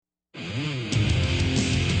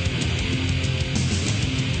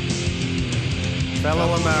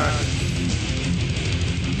fellow Americans,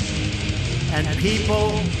 and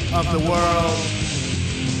people of the world,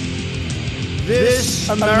 this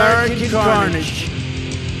American carnage,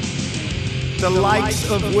 the likes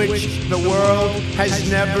of which the world has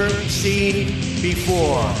never seen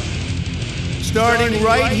before, starting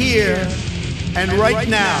right here and right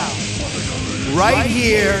now, right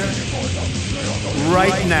here,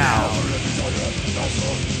 right now.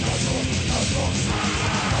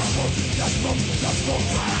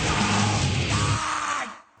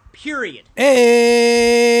 Period.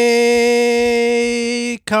 Hey,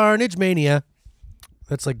 Carnage Mania.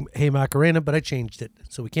 That's like Hey Macarena, but I changed it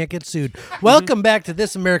so we can't get sued. Welcome back to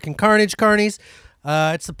This American Carnage, Carnies.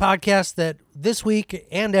 It's the podcast that this week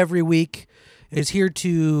and every week is here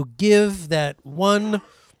to give that one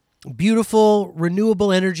beautiful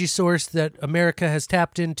renewable energy source that America has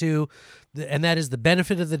tapped into, and that is the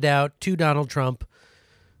benefit of the doubt to Donald Trump.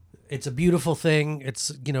 It's a beautiful thing.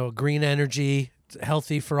 It's, green energy. It's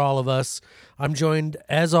healthy for all of us. I'm joined,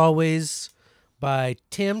 as always, by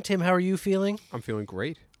Tim. Tim, how are you feeling? I'm feeling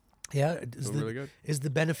great. Yeah? Really good. Is the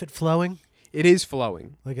benefit flowing? It is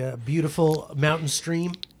flowing. Like a beautiful mountain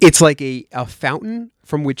stream? It's like a fountain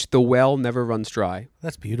from which the well never runs dry.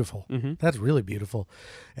 That's beautiful. Mm-hmm. That's really beautiful.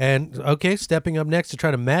 And, okay, stepping up next to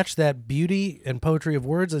try to match that beauty and poetry of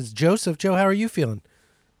words is Joseph. Joe, how are you feeling?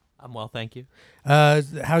 I'm well, thank you.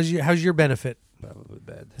 How's your benefit? Probably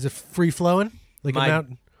bad. Is it free-flowing? Like My a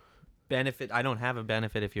mountain? Benefit, I don't have a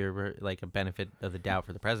benefit if you're like a benefit of the doubt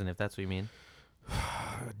for the president, if that's what you mean.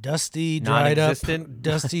 Dusty, dried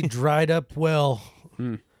up well.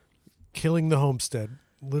 Killing the homestead.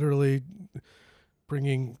 Literally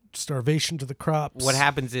bringing starvation to the crops. What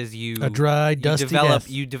happens is a dry, dusty death.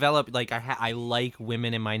 You develop like I like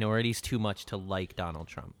women and minorities too much to like Donald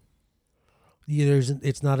Trump. Yeah,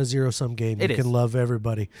 it's not a zero-sum game. You It can is. love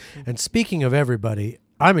everybody. And speaking of everybody,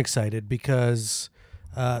 I'm excited because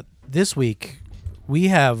this week we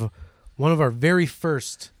have one of our very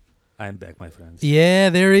first. I'm back, my friends. Yeah,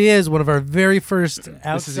 there he is. One of our very first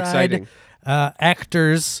This is outside exciting.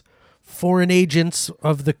 actors, foreign agents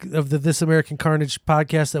of the This American Carnage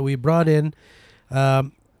podcast that we brought in. I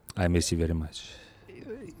miss you very much.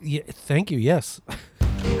 Yeah, thank you. Yes.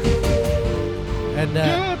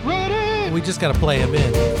 And we just got to play him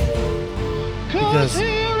in because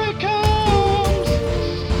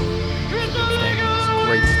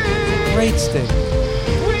great sting.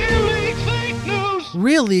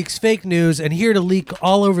 Real leaks, fake news, and here to leak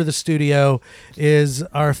all over the studio is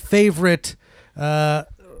our favorite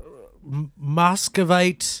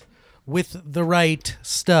Moscovite with the right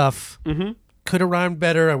stuff. Mm-hmm. Could have rhymed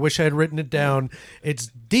better. I wish I had written it down. It's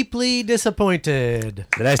deeply disappointed.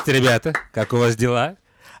 Здрасте, ребята. Как у вас дела?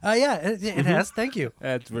 Yeah, it has. Thank you.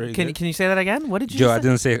 That's very Can good. you say that again? What did you Joe, say? I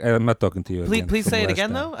didn't say. I'm not talking to you. Please, again please from say it last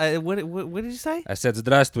again time. though. What did you say? I said,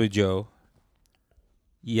 "Здравствуй, Joe."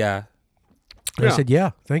 Yeah. And I said,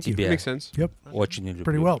 yeah, thank you. Yeah. Makes sense. Yep, Очень люблю.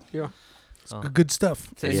 pretty well. Yeah. It's good stuff.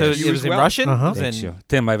 So, Yeah. so You it was as in well. Russian. Uh-huh. It was Thank in- you.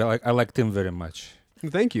 Tim, I like Tim very much.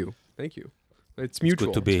 Thank you. Thank you. It's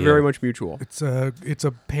mutual. to be it's very here. much mutual. It's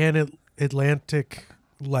a pan-Atlantic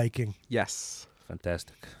liking. Yes.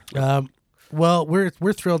 Fantastic. Well,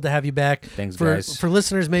 we're thrilled to have you back. Thanks, for, guys. For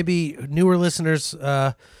listeners, maybe newer listeners,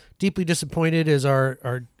 deeply disappointed is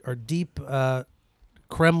our deep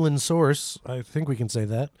Kremlin source. I think we can say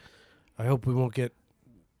that. I hope we won't get.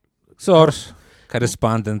 Source,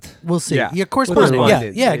 correspondent. We'll see. Yeah. Correspondent. Yeah,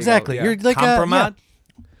 Correspondent. yeah, There you exactly. go. Yeah. You're like Compromat?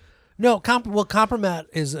 No, compromat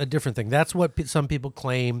is a different thing. That's what some people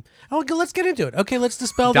claim. Oh, let's get into it. Okay, let's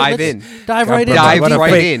dispel that. Dive Let's in. Dive right in. Dive What a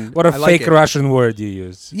right fake, in. What a I like fake it. Russian word you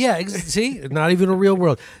use. Yeah, see, not even a real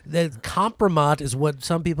world. The compromat is what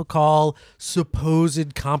some people call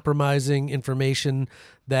supposed compromising information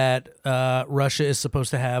that Russia is supposed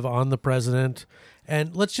to have on the president.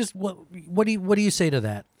 And let's just what do you say to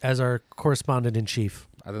that as our correspondent in chief?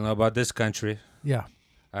 I don't know about this country. Yeah.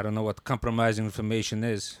 I don't know what compromising information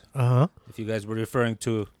is. Uh-huh. If you guys were referring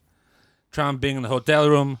to Trump being in the hotel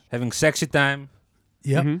room, having sexy time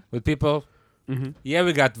Yep. with people, yeah,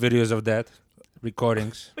 we got videos of that,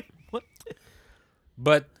 recordings. What?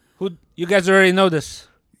 But you guys already know this.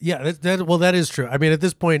 Yeah, that is true. I mean, at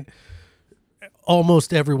this point,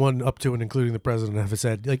 almost everyone up to and including the president have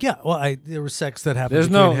said, like, yeah, well, there was sex that happened There's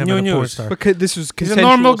between no him new and a porn news. star. But this was He's a consensual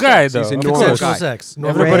normal guy, sex. He's though. a Of normal course. Consensual guy. sex.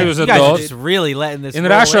 Everybody was You guys are adult. just really letting this In roll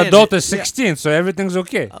Russia, in. adult is 16, so everything's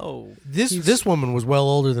okay. Oh, This woman was well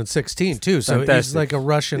older than 16 too, so he's Fantastic. like a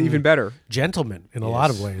Russian Even better. gentleman in a lot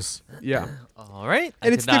of ways. Yeah. all right. I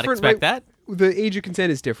And did it's not different, expect right? that. The age of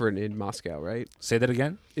consent is different in Moscow, right? Say that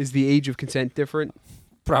again. Is the age of consent different?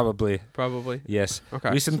 Probably. Yes.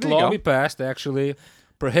 Okay. Recent So there you law go. we passed actually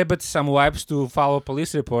prohibits some wives to follow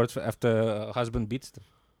police reports after a husband beats them.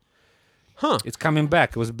 Huh. It's coming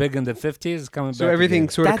back. It was big in the 50s. It's coming So back everything again.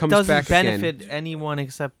 sort of That comes doesn't back benefit again. anyone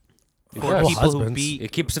except It for does. people who husbands. beat.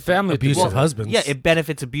 It keeps the family Abusive together. husbands. Yeah, it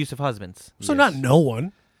benefits abusive husbands. So Yes. not no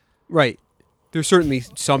one. Right. There's certainly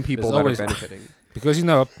some people There's that always- are benefiting. Because,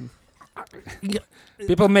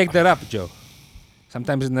 people make that up, Joe.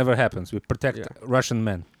 Sometimes it never happens. We protect Yeah. Russian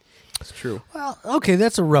men. It's true. Well, okay,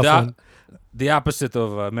 that's a rough The, one. the opposite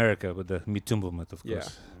of America with the Me Too movement, of Yeah.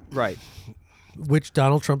 course. Right. Which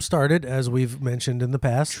Donald Trump started, as we've mentioned in the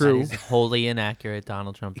past. True. That is wholly inaccurate.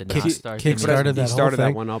 Donald Trump did Kick- not start. kick the started movement. that He whole started that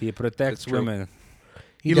thing. one up. He protects That's true. women.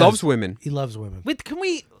 He does. loves women. He loves women. Wait, can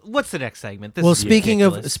we? What's the next segment? This Well, is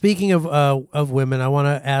ridiculous. speaking of women, I want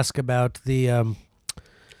to ask about the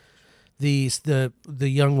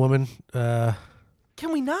young woman.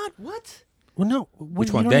 Can we not? What? Well, no. Which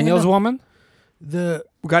you one? don't even Daniel's know. woman? The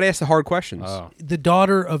We got to ask the hard questions. Oh,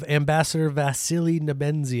 daughter of Ambassador Vasily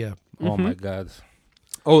Nebenzia. oh my God.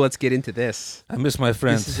 Oh, let's get into this. I miss my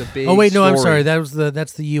friend. This is a big Oh wait, no, I'm story. sorry.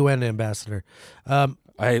 That's the UN ambassador.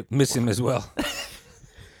 I miss him as well.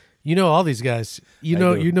 You know all these guys. You I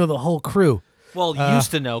know do. you know the whole crew. Well,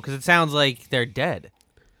 used to know because it sounds like they're dead.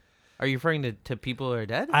 Are you referring to people who are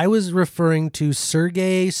dead? I was referring to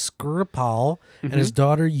Sergei Skripal and his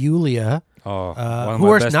daughter Yulia, Oh, one of who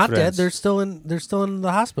my are best not dead. friends. They're still in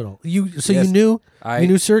the hospital. Yes, you knew I- you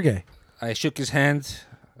knew Sergei. I shook his hand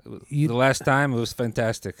You- the last time. It was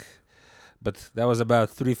fantastic. But that was about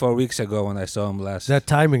 3-4 weeks ago when I saw him last. That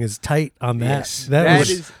timing is tight on that. Yes. That That was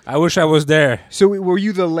is- I wish I was there. So were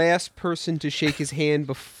you the last person to shake his hand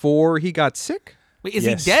before he got sick? Wait, is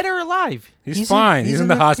Yes. he dead or alive? He's fine. He's in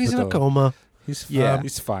the hospital. He's in a coma. He's Yeah.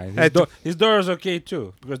 He's fine. Had to- His daughter's okay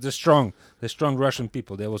too because they're strong. They're strong Russian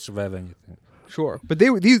people. They will survive anything. Sure, but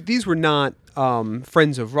these were not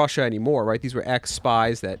friends of Russia anymore, right? These were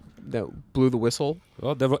ex-spies that blew the whistle.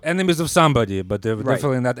 Well, they were enemies of somebody, but they were Right.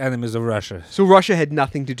 definitely not enemies of Russia. So Russia had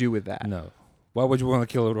nothing to do with that. No. Why would you want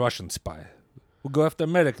to kill a Russian spy? We'll go after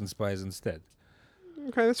American spies instead.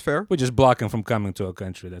 Okay, that's fair. We just block him from coming to our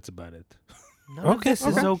country. That's about it. None of this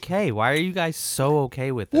is okay. okay. Why are you guys so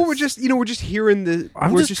okay with this? Well, we're just hearing the.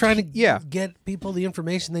 I'm we're just trying to yeah. get people the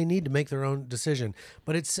information they need to make their own decision.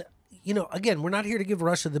 But it's again, we're not here to give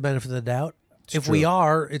Russia the benefit of the doubt. If we true.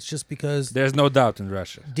 are, it's just because There's no doubt in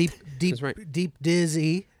Russia. deep That's right. deep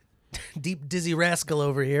dizzy rascal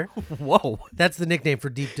over here. Whoa. That's the nickname for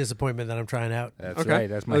deep disappointment that I'm trying out. That's Okay. right.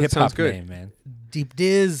 That's my Well, that hip hop sounds good. name, man. Deep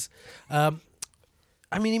Diz.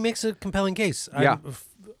 I mean, he makes a compelling case. Yeah.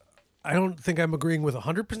 I don't think I'm agreeing with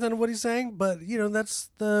 100% of what he's saying, but that's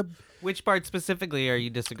the Which part specifically are you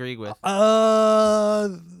disagreeing with?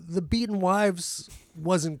 the beaten wives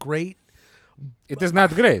wasn't great. It is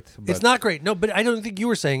not great. But It's not great. No, but I don't think you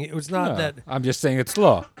were saying it was not no, that I'm just saying it's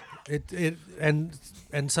law. it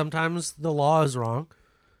and sometimes the law is wrong.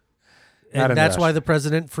 Not And in that's why Russia. the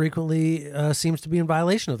president frequently seems to be in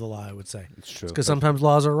violation of the law, I would say. It's true. Because sometimes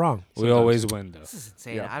laws are wrong. We always win, though. This is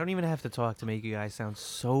insane. Yeah. I don't even have to talk to make you guys sound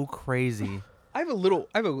so crazy. I have a little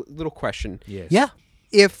question. Yes. Yeah.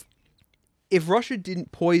 If Russia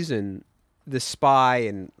didn't poison the spy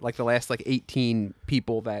and like the last 18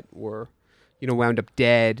 people that were wound up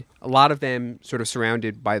dead, a lot of them sort of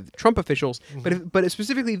surrounded by the Trump officials, but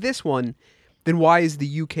specifically this one, then why is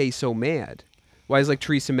the UK so mad? Why is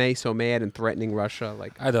Theresa May so mad and threatening Russia?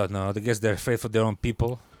 I don't know. I guess they're afraid for their own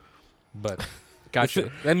people. But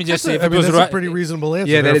Gotcha. let me just say, if I it mean, was that's a pretty reasonable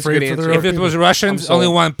answer. Yeah, They're that is a good afraid for their answer. if own it was people. Russians, I'm only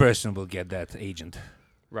sold. one person will get that agent.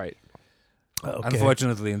 Right. Okay.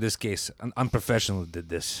 Unfortunately, in this case, an unprofessional did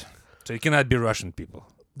this. So you cannot be Russian people.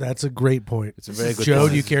 That's a great point. It's a very good Joe,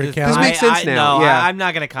 point. do you care to This count? makes sense now, No, yeah. I'm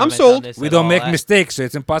not going to comment sold. on this We at don't all. make I- mistakes, so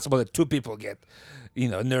it's impossible that two people get,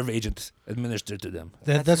 a nerve agent administered to them.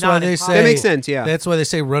 That's why not they impossible. say That makes sense, yeah. That's why they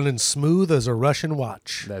say running smooth as a Russian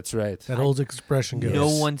watch. That's right. That old expression goes. No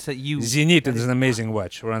one said you. Zenit is an amazing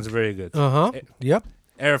watch. Runs very good. Uh-huh. Yep.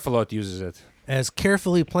 Aeroflot uses it. As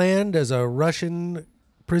carefully planned as a Russian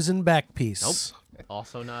prison back piece. Nope.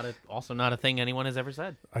 Also not a thing anyone has ever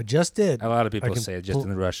said. I just did. A lot of I people can say it just pull-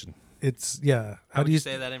 in Russian. It's yeah. How would you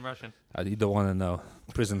say that in Russian? You don't want to know.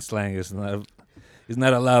 Prison slang is not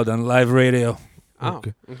allowed on live radio. Oh,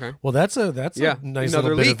 Okay. okay. Well, that's a Yeah, nice another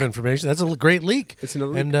little bit leak. of information. That's a great leak. It's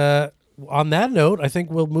another leak. And on that note, I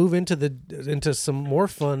think we'll move into some more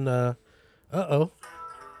fun.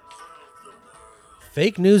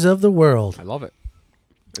 Fake news of the world. I love it.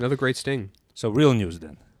 Another great sting. So real news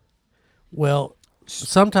then. Well,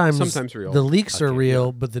 sometimes real. the leaks are Okay, real,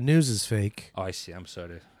 yeah. but the news is fake. Oh, I see. I'm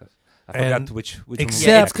sorry. I forgot And which one. except-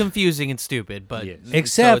 Yeah, it's confusing and stupid, but Yes.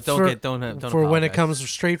 Except so for, don't for when it apologize. comes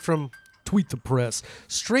straight from Tweet the Press,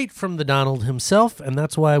 straight from the Donald himself, and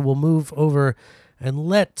that's why we'll move over and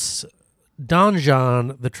let Don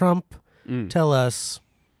John, the Trump, tell us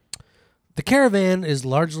the caravan is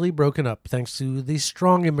largely broken up thanks to the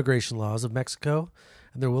strong immigration laws of Mexico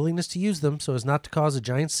and their willingness to use them so as not to cause a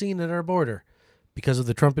giant scene at our border. Because of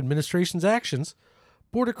the Trump administration's actions,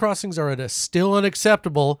 border crossings are at a still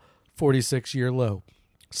unacceptable 46-year low.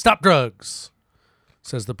 Stop drugs,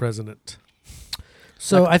 says the president.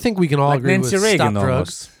 So I think we can all like agree Nancy with Reagan stop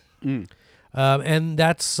almost. drugs. And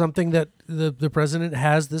that's something that the president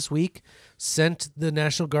has this week, sent the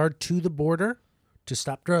National Guard to the border to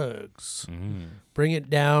stop drugs. Bring it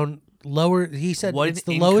down lower. He said what it's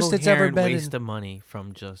an the lowest it's ever incoherent been. waste of money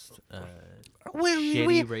from just We-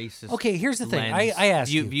 shitty racist. okay, here's the thing. lens. I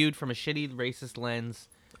asked you. Viewed from a shitty racist lens.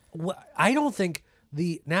 I don't think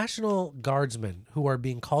the National Guardsmen who are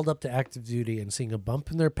being called up to active duty and seeing a bump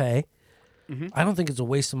in their pay, I don't think it's a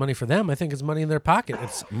waste of money for them. I think it's money in their pocket.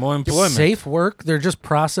 It's More employment. safe work. They're just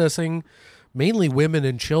processing mainly women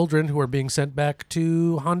and children who are being sent back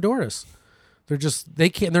to Honduras.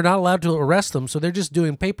 They're not allowed to arrest them, so they're just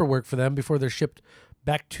doing paperwork for them before they're shipped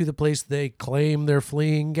back to the place they claim they're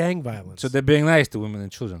fleeing gang violence. So they're being nice to women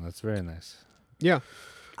and children. That's very nice. Yeah.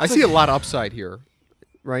 I see a lot of upside here,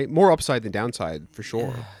 right? More upside than downside, for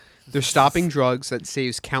sure. They're stopping drugs that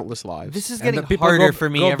saves countless lives. This is And getting the people harder go- for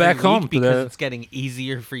me go every back week home to because the- it's getting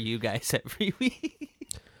easier for you guys every week.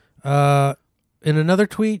 In another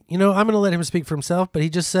tweet, I'm going to let him speak for himself, but he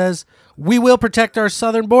just says, "We will protect our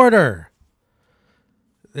southern border."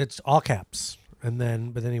 It's all caps. But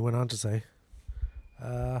then he went on to say,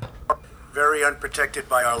 Very unprotected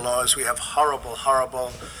by our laws. We have horrible,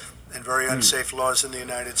 horrible, and very unsafe laws in the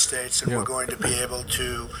United States, and we're going to be able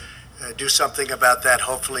to do something about that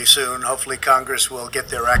hopefully soon. Hopefully Congress will get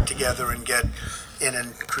their act together and get in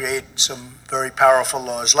and create some very powerful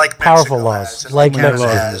laws like Powerful Mexico laws, has, and like Canada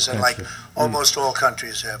Mexico has, and like almost all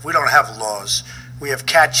countries have. We don't have laws. We have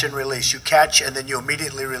catch and release. You catch and then you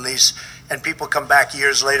immediately release, and people come back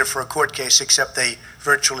years later for a court case, except they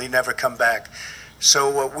virtually never come back.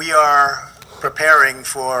 So we are preparing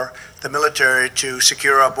for the military to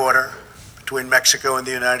secure our border between Mexico and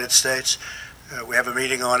the United States. We have a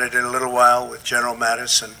meeting on it in a little while with General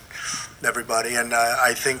Mattis and everybody, and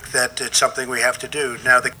I think that it's something we have to do.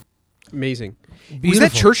 Now, Amazing. Was Beautiful.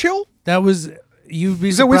 that Churchill? that was, you'd be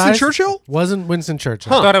Is that Winston surprised? Churchill? Wasn't Winston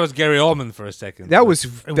Churchill. I thought it was Gary Oldman for a second. That was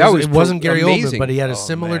It wasn't Gary amazing. Oldman, but he had a Oh,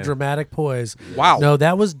 similar man. dramatic poise. Wow. No,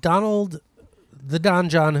 that was Donald, the Don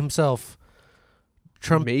John himself.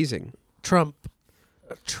 amazing.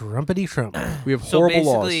 Trumpity Trump. We have So horrible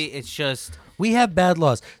laws. basically, it's just We have bad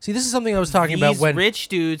laws. See, this is something I was talking about these when rich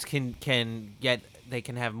dudes can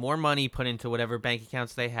have more money put into whatever bank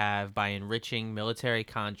accounts they have by enriching military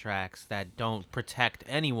contracts that don't protect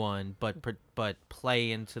anyone, but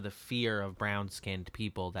play into the fear of brown-skinned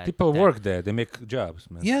people. People that- work there. They make jobs,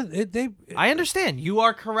 man. yeah, I understand. You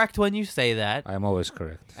are correct when you say that, I'm always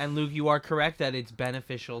correct. and Luke, you are correct that it's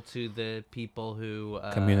beneficial to the people who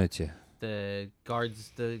Community. the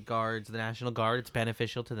guards, the National Guard. It's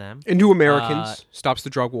beneficial to them. And to Americans, stops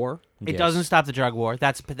the drug war. It Yes. doesn't stop the drug war.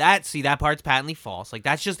 That part's patently false. Like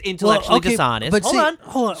that's just intellectually okay, dishonest. but hold see- on.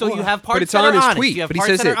 hold on, So hold you on. have parts But it's that on are his honest. tweet. You have But he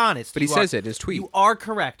parts says that it. are honest. But he You says are- it in his tweet. You are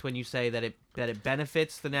correct when you say that it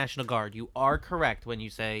benefits the National Guard. You are correct when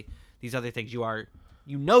you say these other things. You're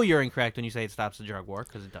incorrect when you say it stops the drug war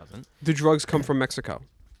because it doesn't. The drugs come from Mexico.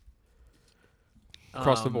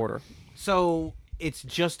 Across the border. So it's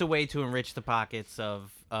just a way to enrich the pockets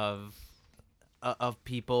of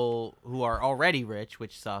people who are already rich,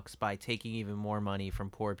 which sucks, by taking even more money from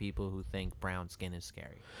poor people who think brown skin is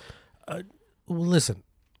scary. Well, listen,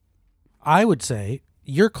 I would say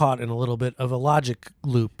you're caught in a little bit of a logic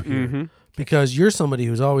loop here because you're somebody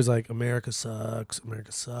who's always like, America sucks,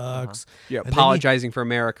 America sucks. Yeah, And then apologizing for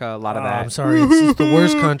America, a lot of Oh, that. I'm sorry, it's the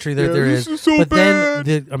worst country that there is. But then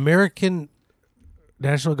the American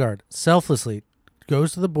National Guard selflessly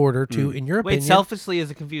goes to the border to, in your Wait, opinion, selflessly is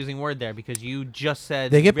a confusing word there because you just said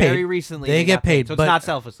They get very paid. recently They get got paid. paid, So it's but- not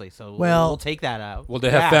selflessly. So well- we'll take that out. Well, they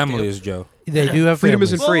have to. families, Joe. they do have Freedom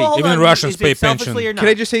families. isn't free. hold Even on. Russians Is pay it selflessly pension. or not? Can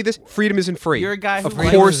I just say this? Freedom isn't free. You're a guy who Of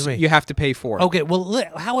likes- course, me. you have to pay for it. Okay, well,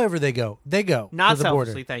 however they go Not to the border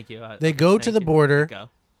selflessly. Thank you. They go to Thank the you. border. Go.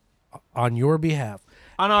 on your behalf,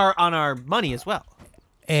 on our money as well.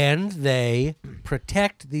 and they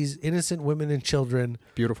protect these innocent women and children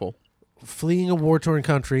Beautiful. fleeing a war-torn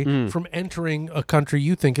country from entering a country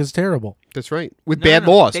you think is terrible. That's right. With No, bad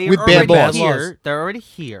no, laws. They With are bad already laws. here. They're already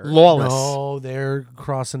here. Lawless. No, they're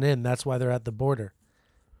crossing in. That's why they're at the border.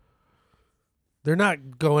 They're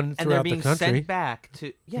not going and they're throughout being the country. sent back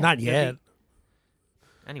to. Not they're yet. being-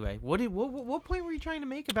 Anyway, what point were you trying to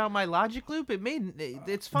make about my logic loop?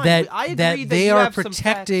 It's fine. I agree that they you are have some facts.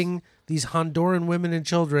 protecting these Honduran women and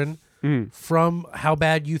children from how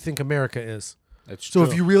bad you think America is. That's So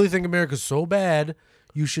true. if you really think America's so bad,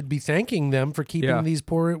 you should be thanking them for keeping Yeah. these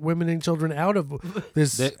poor women and children out of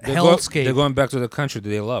this they're hellscape. going back to the country that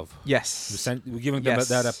they love. Yes. We're giving them Yes.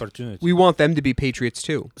 that opportunity. We want them to be patriots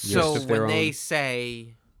too. So just of their when they own.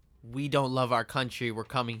 say we don't love our country, we're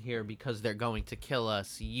coming here because they're going to kill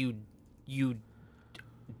us, you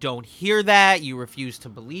don't hear that, you refuse to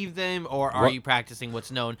believe them, or are What- you practicing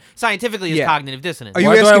what's known scientifically as Yeah. cognitive dissonance? Are you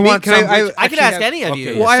Why do I asking me? want Can I some- I could actually ask have- any of Okay,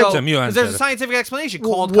 you. yeah. Well, I have Tim, you because there's a answer. scientific explanation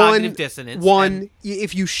Well, called cognitive dissonance. and-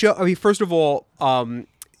 If you show, I mean, first of all,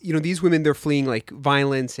 these women, they're fleeing like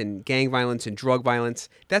violence and gang violence and drug violence.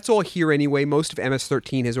 That's all here anyway. Most of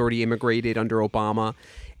MS-13 has already immigrated under Obama.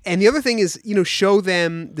 And the other thing is, show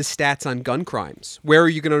them the stats on gun crimes. Where are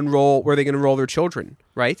you going to enroll? Where are they going to enroll their children?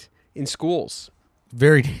 Right? In schools.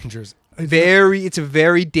 Very dangerous. It's a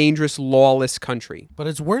very dangerous, lawless country. But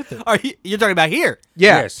it's worth it. You're talking about here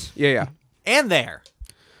Yeah. Yes. Yeah. and there.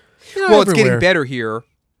 Well, it's getting Everywhere. better here.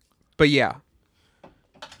 But yeah.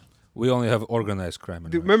 We only have organized crime. in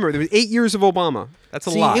America. Remember, there was 8 years of Obama. That's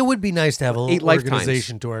a See, lot. it would be nice to have a 8 little lifetimes.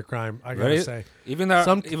 organization to our crime. I gotta Very- say. Even our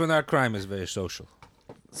Some- even our crime is very social.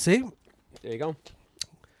 See, There you go.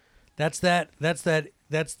 that's the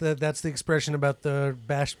expression about the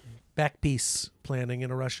back piece planning in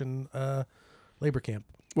a Russian labor camp.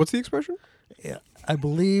 What's the expression? Yeah, I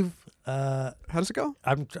believe. How does it go?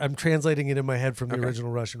 I'm translating it in my head from the Okay.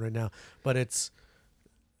 original Russian right now, but it's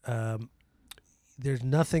there's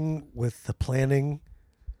nothing with the planning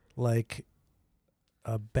like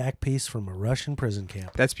a back piece from a Russian prison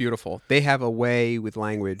camp. That's beautiful. They have a way with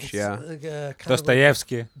language. It's Yeah. like kind of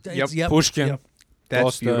Dostoevsky, like- Yep. yep, Pushkin. yep. That's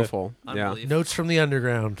Tolstoy. beautiful. Yeah. Unbelievable. Notes from the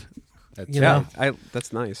underground. That's You Yeah. know?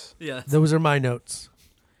 That's nice. Yeah. Those are my notes.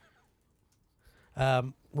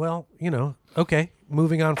 Well, okay.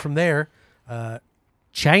 Moving on from there,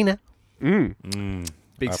 China. Big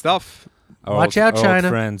Our- stuff. our Watch old- out, our old China.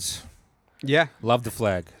 friends Yeah. love the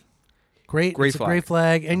flag. Great, Great it's flag. a great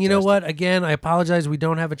flag. And you know what? Again, I apologize. We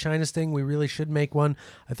don't have a China sting. We really should make one.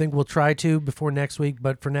 I think we'll try to before next week.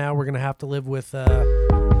 But for now, we're gonna have to live with. It's a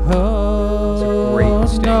great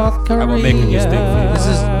sting. How about making you sting for you?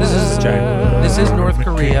 This is North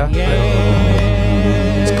Korea.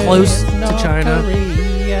 It's close to China.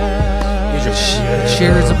 It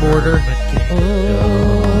shares a border.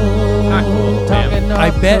 I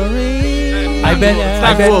bet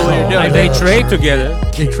They trade together.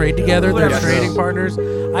 they trade together. They're Yes. trading partners.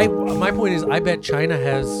 My point is, I bet China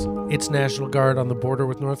has its National Guard on the border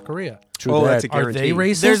with North Korea. True Oh, that. that's a Are they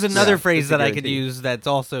guarantee. racist? There's another Yeah, phrase that's a that I could guarantee. use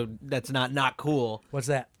that's not cool, What's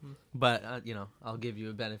that? but I'll give you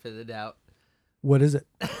a benefit of the doubt. What is it?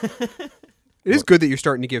 It is good that you're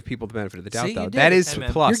starting to give people the benefit of the doubt, See, though. you did That it. is Hey, a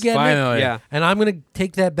man. plus. You're getting it. Finally. Yeah. And I'm going to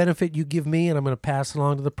take that benefit you give me, and I'm going to pass it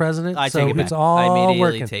along to the president. I so take it back. it's all I immediately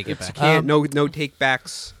working. take it back. Can't, no take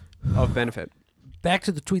backs of benefit. Back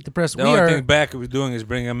to the tweet the press. The we only are. thing back we're doing is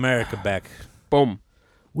bringing America back. Boom.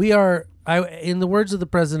 We are. In the words of the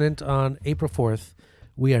president on April 4th,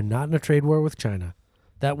 we are not in a trade war with China.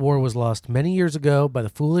 That war was lost many years ago by the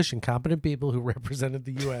foolish, incompetent people who represented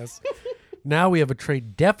the U.S. Now we have a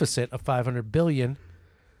trade deficit of $500 billion.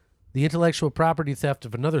 The intellectual property theft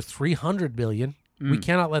of another $300 billion. We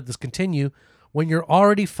cannot let this continue. When you're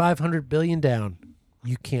already $500 billion down,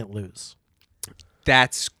 you can't lose.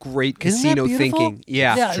 That's great Isn't that casino beautiful? thinking.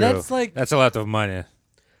 Yeah. Yeah, True. that's like That's a lot of money.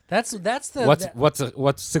 that's the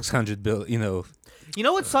What's 600 bill? You know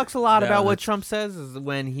what sucks a lot Yeah, about what that's- Trump says is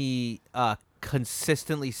when he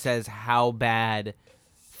consistently says how bad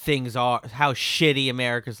things are, how shitty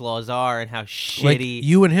America's laws are, and how like shitty.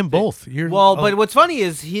 you and him both. You're Well, but what's funny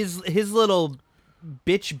is his little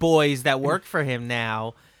bitch boys that work for him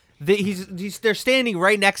now. They're standing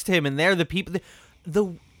right next to him, and they're the people.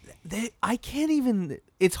 I can't even.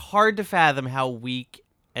 It's hard to fathom how weak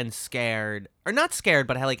and scared, or not scared,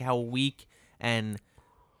 but how weak and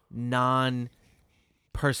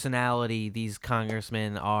non-personality these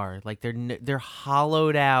congressmen are. Like they're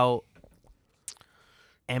hollowed out,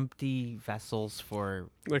 empty vessels for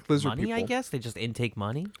Like lizard money. people. I guess they just intake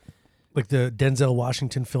money. like the Denzel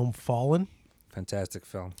Washington film Fallen. Fantastic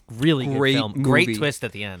film. Really Great good film. Great movie. twist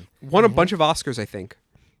at the end. Won a bunch of Oscars, I think.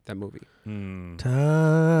 That movie. Time.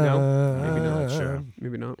 Maybe not. Sure.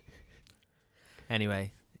 Maybe not.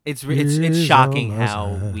 Anyway, it's Here's shocking on my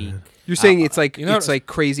how side. weak. You're saying it's like you know- it's like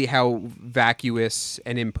crazy how vacuous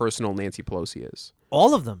and impersonal Nancy Pelosi is.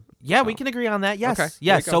 All of them. Yeah, we can agree on that. Yes, Okay, there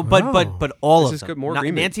yes. you So, go. but all This of is them. good, more Not-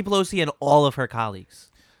 agreement. Nancy Pelosi and all of her colleagues.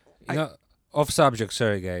 You know, off subject.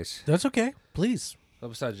 Sorry, guys. That's okay. Please.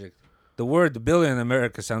 Off subject. The word billion in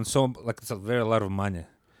America sounds so like it's a very lot of money.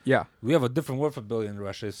 Yeah. We have a different word for billion in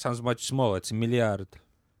Russia. It sounds much smaller. It's a milliard.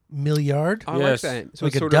 Milliard. I like Yes. that. So Like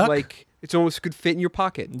it's a sort duck? of like it's almost could fit in your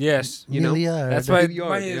pocket. Yes. You know? Milliard. That's why Milliard,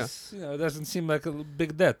 money yeah. is, doesn't seem like a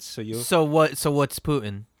big debt. So you So what? So what's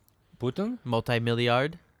Putin? Putin?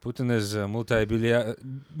 Multi-milliard? Putin is a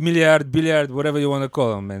multi-billiard, billiard, whatever you want to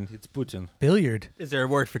call him, man. It's Putin. Billiard. Is there a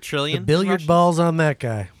word for The trillion? in billiard Russian? balls on that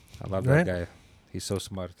guy. I love Right? that guy. He's so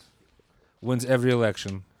smart. Wins every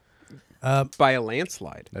election. By a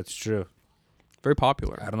landslide. That's true. Very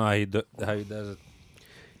popular. I don't know how he does it.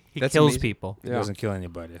 He That's kills amazing. people. He Yeah. doesn't kill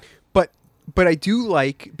anybody. But I do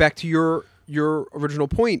like back to your original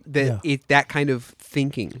point that Yeah. that kind of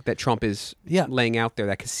thinking that Trump is Yeah. laying out there,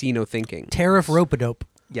 that casino thinking. Tariff rope-a-dope.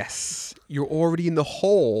 Yes, you're already in the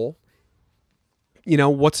hole. You know,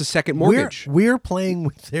 what's a second mortgage? We're playing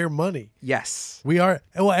with their money. Yes, We are.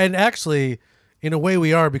 Well, and actually, in a way,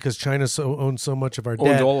 we are because China owns so much of our owns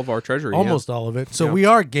debt. all of our treasury. yeah. Almost all of it. So Yeah. we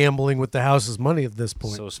are gambling with the house's money at this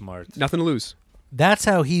point. So smart. Nothing to lose. That's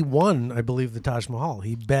how he won, I believe, the Taj Mahal.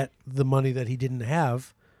 He bet the money that he didn't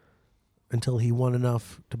have until he won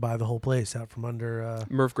enough to buy the whole place out from under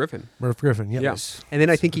Merv Griffin. Murph Griffin. Yep. Yes, and then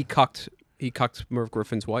I think he cucked Merv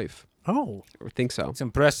Griffin's wife. Oh, I think so. It's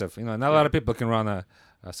impressive. Not a lot of people can run a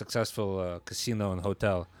successful casino and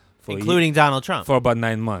hotel for Including Donald Trump. for about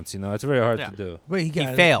 9 months. It's very hard Yeah. to do. wait, he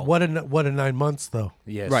got failed. What a 9 months though.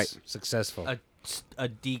 Yes, Right. successful. A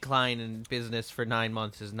decline in business for 9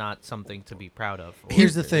 months is not something to be proud of.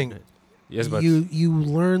 Here's the thing. Yes, but you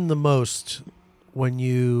learn the most when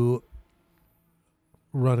you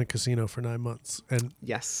run a casino for 9 months and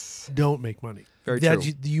Yes, don't make money. very That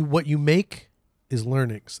true. what you make is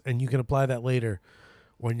learnings, and you can apply that later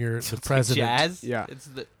when you're the president. Jazz. Yeah. It's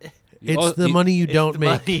the It's the money you don't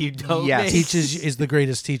make. money you don't Yes. make. Teaches is the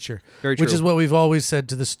greatest teacher. Very true. Which is what we've always said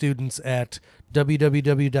to the students at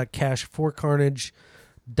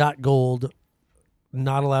www.cashforcarnage.gold.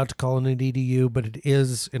 Not allowed to call it an EDU, but it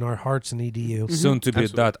is in our hearts an EDU. soon to be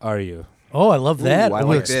Absolutely. .ru. Oh, I love that. Ooh, I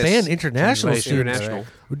We'll like this. expand international Translation. students. International.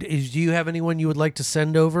 Do you have anyone you would like to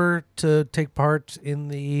send over to take part in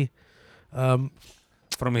the?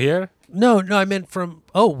 From here, No, I meant from.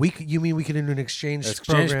 Oh, you mean we could do an exchange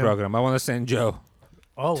program. I want to send Joe.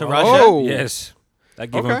 Oh, To oh. Russia? Oh, Yes. I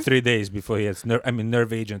give him Okay. 3 days before he has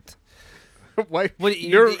nerve agent. Why? What,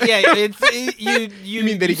 you mean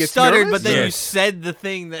that he you gets stuttered, nervous? but then you Yes. said the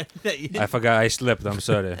thing that you, I forgot. I slipped. I'm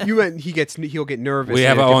sorry. You meant he'll get nervous. We in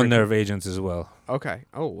have a our own different- nerve agents as well. Okay.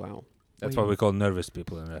 Oh wow. That's what we call nervous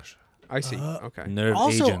people in Russia. I see. Okay. Nerve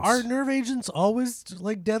Also, agents. are nerve agents always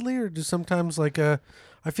like deadly, or do sometimes like a?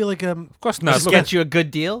 I feel like of course not. just Look, get you a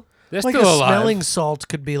good deal. they're like still a alive. smelling salt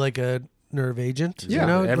could be like a nerve agent. Yeah. you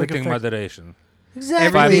know, Everything like affect- moderation.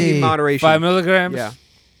 exactly. Everything in moderation. 5 milligrams. Yeah.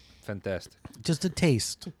 Fantastic. Just a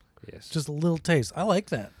taste, Yes. just a little taste. I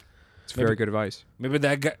like that. It's very good advice. Maybe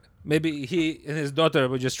that guy. Maybe he and his daughter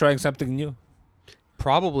were just trying something new.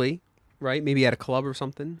 Probably, right? Maybe at a club or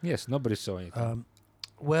something. Yes. Nobody saw anything.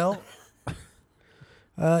 Well,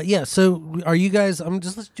 yeah. So, are you guys?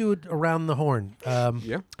 Let's do it around the horn.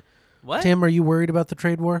 Yeah. What? Tim, are you worried about the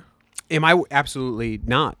trade war? Am I absolutely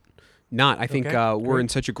not? Not. I think Okay, we're in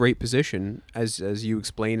such a great position, as you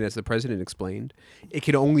explained, as the president explained. It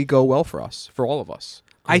can only go well for us, for all of us.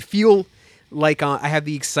 I feel like I have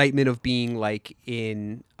the excitement of being like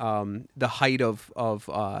in the height of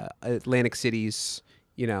Atlantic City's,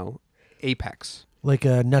 apex, Like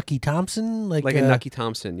a Nucky Thompson? like a Nucky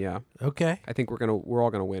Thompson. Yeah, Okay. I think we're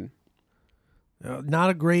all gonna win. Not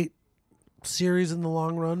a great series in the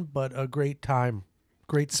long run, but a great time.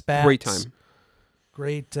 Great spats. Great time.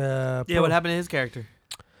 Great. Yeah, what happened to his character?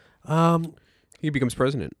 He becomes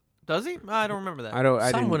president. Does he? I don't remember that. I don't.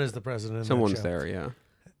 I Someone didn't. is the president. in that Someone's show. there.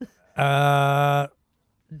 Yeah.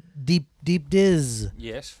 Deep Diz.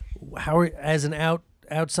 yes. How are, as an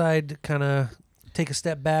outside kind of take a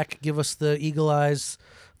step back, give us the eagle eyes,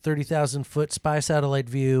 30,000 foot spy satellite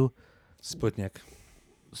view. Sputnik.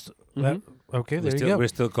 That- okay, there you go. We're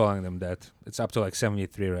still calling them that. It's up to like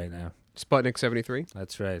 73 right now. Sputnik 73.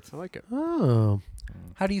 That's right. I like it. Oh,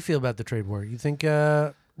 how do you feel about the trade war? You think we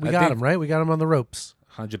I got think- him right? We got him on the ropes.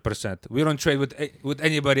 100%. We don't trade with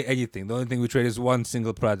anybody anything. The only thing we trade is one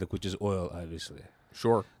single product, which is oil, obviously.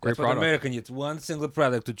 Sure. Great That's what product. America needs. One single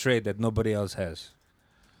product to trade that nobody else has.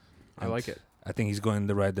 I like it. I think he's going in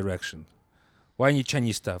the right direction. Why need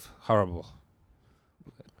Chinese stuff? Horrible.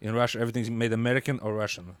 In Russia, everything's made American or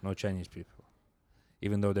Russian. No Chinese people.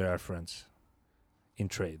 Even though they're our friends. in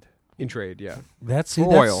trade. in trade. Yeah, That's for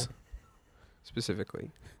that's- oil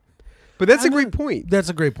specifically. But that's a great point. That's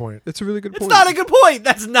a great point. That's a really good It's point. not a good point.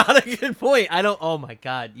 That's not a good point. I don't. Oh my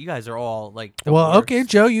God, you guys are all like. The Well, worst. okay,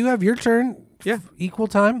 Joe, you have your turn. Yeah. Equal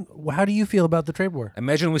time. How do you feel about the trade war?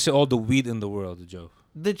 Imagine we see all the weed in the world, Joe.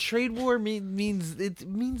 The trade war means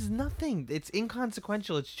nothing. It's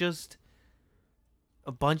inconsequential. It's just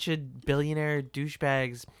a bunch of billionaire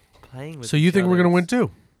douchebags playing with. So you each think we're other. going to win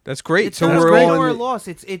too? That's great. It's So not we're a win all or a in the, loss.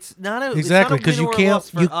 It's not a Exactly, because you can't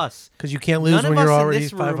for us. because you can't lose None when of you're us already in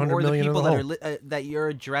this room 500 or million the in the people hole. that are that you're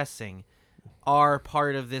addressing are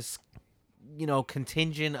part of this,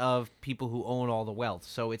 contingent of people who own all the wealth.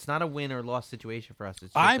 So it's not a win or loss situation for us.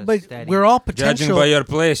 It's just But steady. we're all Judging potential. by your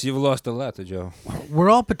place, you've lost a lot, Joe. We're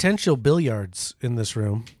all potential billiards in this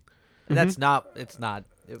room, That's not. It's not.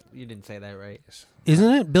 You didn't say that right.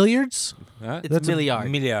 isn't it? Billiards, Huh? It's That's a milliard.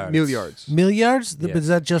 Milliards. milliards. Yes. Is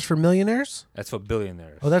that just for millionaires? That's for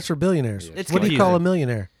billionaires. Oh, that's for billionaires. Yes. It's What do you call a confusing.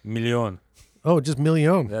 millionaire? Million. Oh, just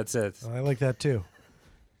million. That's it. I like that too.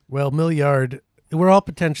 Well, milliard. We're all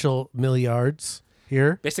potential milliards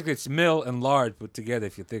here. Basically, it's mill and lard put together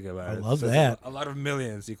if you think about I it. love So it's that. A lot of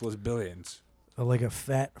millions equals billions. Like a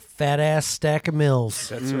fat ass stack of mills.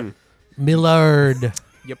 That's right. Millard.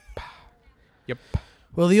 Yep.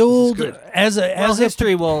 Well, the old good. as a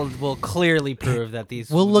History will clearly prove that these.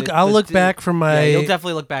 We'll look. I'll look back from Yeah, you'll my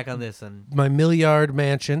definitely look back on this and. my milliard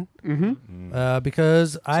mansion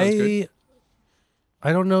because good.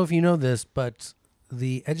 I don't know if you know this, but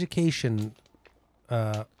the education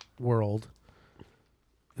world,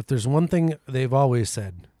 if there's one thing they've always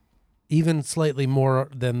said, even slightly more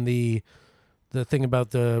than the thing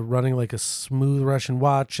about the running like a smooth Russian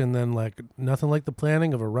watch and then like nothing like the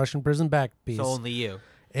planning of a Russian prison back piece. So only you.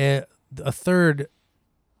 A third,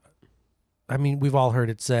 I mean, we've all heard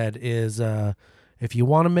it said, is if you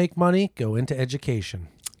want to make money, go into education.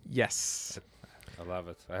 Yes. I love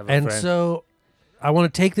it. I have a And friend. so I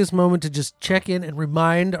want to take this moment to just check in and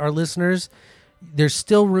remind our listeners there's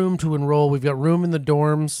still room to enroll. We've got room in the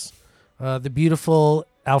dorms, the beautiful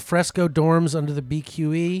alfresco dorms under the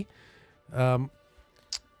BQE.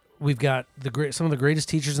 We've got some of the greatest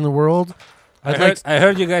teachers in the world. I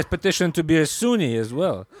heard you guys petitioned to be a SUNY as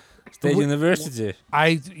well. State University.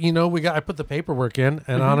 I put the paperwork in,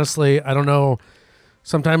 and honestly, I don't know.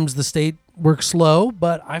 Sometimes the state works slow,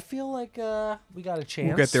 but I feel like we got a chance.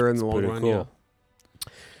 We'll get there in the long Pretty run. cool.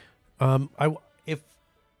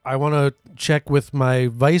 I want to check with my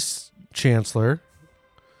vice chancellor.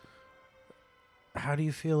 How do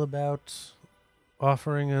you feel about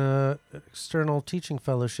offering a external teaching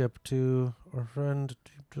fellowship to our friend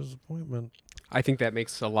Teacher's Appointment? I think that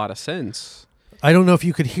makes a lot of sense. I don't know if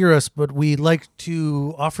you could hear us, but we'd like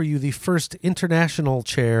to offer you the first international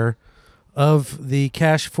chair of the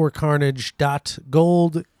Cash for Carnage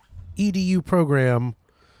Gold EDU program.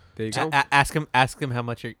 There you go. Ask him how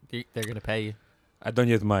much they're going to pay you. I don't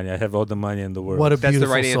need money. I have all the money in the world. What a That's the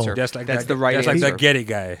beautiful right soul. answer. Just like That's that, the right just like answer. that Getty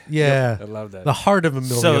guy. Yeah. I love that. The heart of a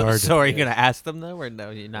milliard. So are you going to ask them though, or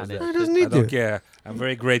no? You're not. What's that? He doesn't I need don't to. care. I'm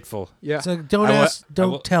very grateful. Yeah. It's like don't I wa- ask, I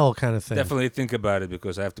don't will tell kind of thing. Definitely think about it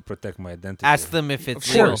because I have to protect my identity. Ask them if it's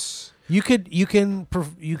Of legal. course. You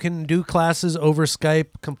can do classes over Skype,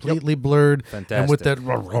 completely blurred, Fantastic. and with that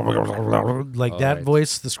like All that right.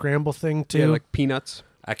 voice, the scramble thing too. Yeah, like peanuts.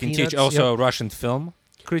 I can Peanuts, teach also Russian film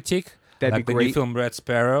critique. That'd like be the new great. film Red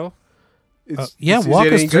Sparrow. Yeah, is walk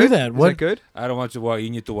it us any through good? that. Is What- that good? I don't want to watch.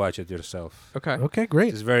 You need to watch it yourself. Okay. Okay,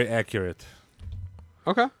 great. It's very accurate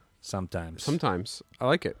Okay. sometimes. Sometimes I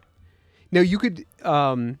like it. Now you could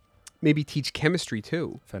maybe teach chemistry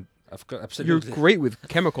too. Of course, You're absolutely. great with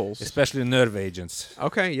chemicals. Especially nerve agents.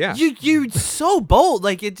 Okay. Yeah. You're so bold.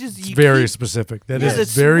 Like it just. It's You very keep, specific. That yeah, is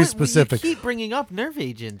that's very what- specific. You keep bringing up nerve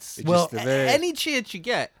agents. It's Well, just a very, Any chance you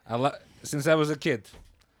get. since I was a kid.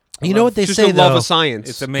 You know what they Just say a love though? of science.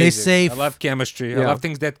 It's amazing. say I love chemistry. I Yeah. love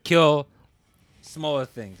things that kill smaller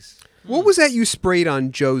things. What was that you sprayed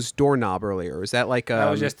on Joe's doorknob earlier? Is that like I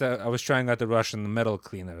was just I was trying out the Russian metal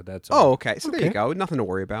cleaner. That's Oh, all. okay. So there you Okay. go. Nothing to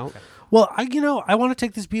worry about. Well, I want to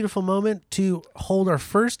take this beautiful moment to hold our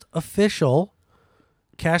first official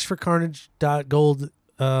Cash for Carnage Gold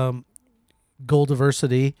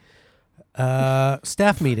Diversity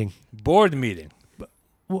staff meeting. Board meeting.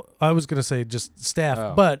 Well, I was gonna say just staff,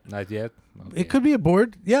 Oh, but not yet. Okay. it could be a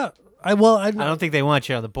board. Yeah, I I don't think they want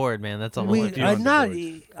you on the board, man. That's all. you on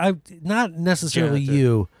the I'm not necessarily Janitor.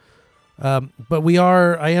 you, but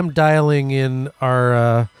I am dialing in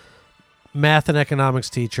our math and economics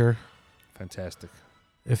teacher Fantastic.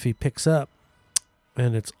 if he picks up,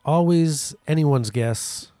 and it's always anyone's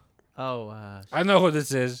guess. Oh, I know who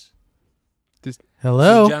this is.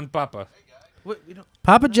 Hello. This is John Papa. We don't.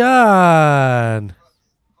 Papa John.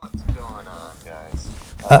 What's going on, guys?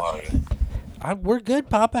 How are you? We're good,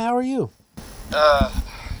 Papa. How are you?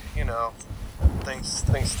 You know, things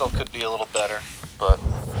still could be a little better, but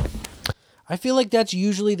I feel like that's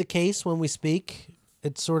usually the case when we speak.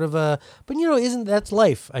 It's sort of a, but isn't that's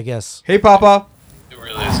life? I guess. Hey, Papa. it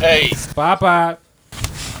really is. Hey, Papa.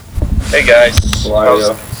 hey guys.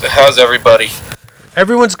 How's everybody?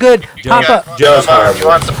 Everyone's good, Papa. You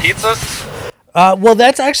want some pizzas? Well,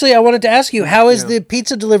 that's actually I wanted to ask you. How is the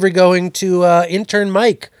pizza delivery going to intern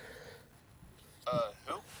Mike?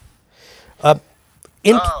 Who?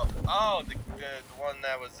 In- The one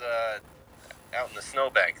that was out in the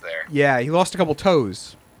snowbank there. Yeah, he lost a couple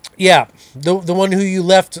toes. Yeah, the one who you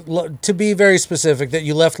left, to be very specific, that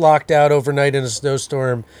you left locked out overnight in a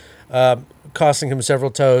snowstorm, costing him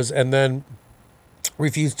several toes, and then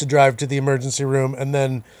refused to drive to the emergency room, and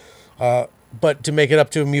then, but to make it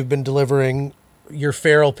up to him, you've been delivering your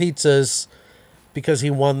feral pizzas because he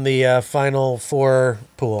won the Final Four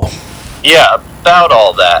pool. Yeah, about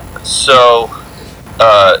all that. So,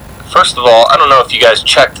 first of all, I don't know if you guys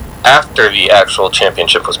checked after the actual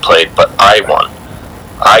championship was played, but I won.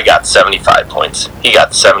 I got 75 points. He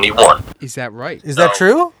got 71. Is that right? Is that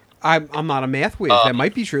true? I'm not a math whiz. That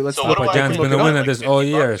might be true. Let's so look. what do Papa I John's look been the it up? winner Like this 50 all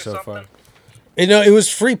year bucks or so something? far. It was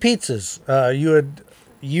free pizzas.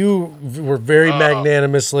 You were very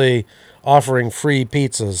magnanimously offering free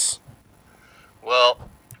pizzas. Well,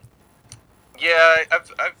 yeah,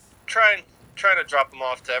 I've trying to drop them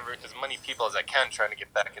off to as many people as I can, trying to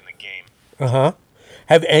get back in the game. Uh-huh.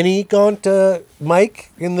 Have any gone to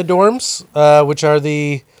Mike in the dorms, which are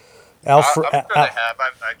the I'm sure they have.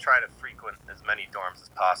 I try to frequent as many dorms as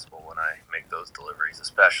possible when I make those deliveries,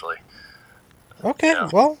 especially. Okay, Yeah.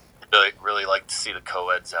 well, Really like to see the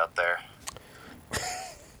co-eds out there.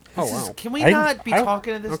 Oh wow. Can we I- not be I-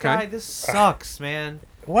 talking to this Okay. guy? This sucks, man.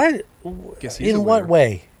 what? Guess he's a In what winner.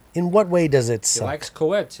 way? In what way does it He suck? likes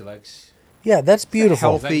co-eds. He likes Yeah, that's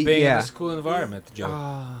beautiful. health- like being in yeah. a school environment,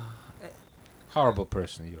 Joe. Horrible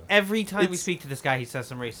person you are. Every time we speak to this guy, he says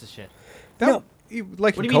some racist shit. No.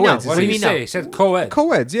 Like What do you mean no? co-eds. What What do did you he mean no? say? He said co-ed.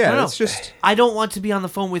 Co-eds, yeah. No. It's just I don't want to be on the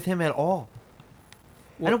phone with him at all.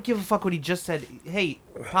 I don't give a fuck what he just said. Hey,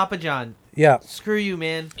 Papa John, Yeah, screw you,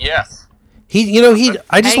 man. Yes.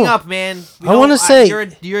 I just Hang want. up, man. I wanna say-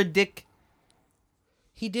 you're a dick.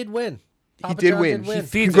 He did win. he Papa did John win. win.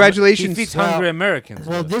 Feeds Congratulations. He feeds Well- hungry Americans.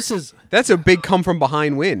 Well, this is That's a big come from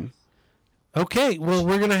behind win. okay. Well,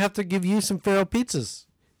 we're gonna have to give you some feral pizzas.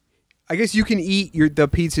 I guess you can eat the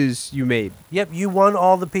pizzas you made. Yep, you won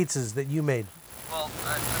all the pizzas that you made. Well,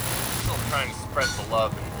 I'm still trying to spread the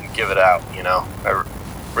love and give it out, you know. I'm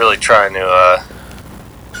really trying to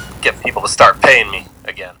get people to start paying me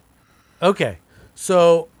again. Okay,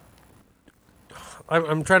 so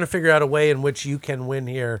I'm trying to figure out a way in which you can win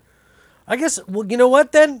here. I guess. Well, you know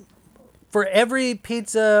what then? For every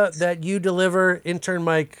pizza that you deliver, intern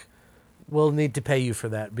Mike will need to pay you for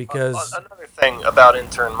that because Another thing about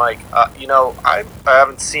intern Mike, you know, I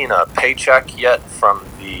haven't seen a paycheck yet from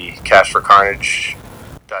the Cash for Carnage.edu,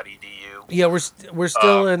 yeah, we're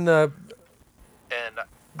still in the and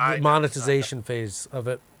I monetization phase of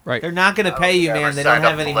it. Right. They're not gonna pay you, never man. They don't signed up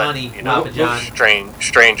have to any let, money, you know, Papa John.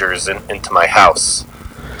 strangers into my house.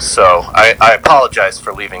 So I apologize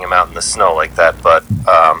for leaving him out in the snow like that, but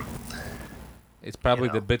It's probably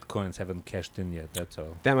you know. the bitcoins haven't cashed in yet. That's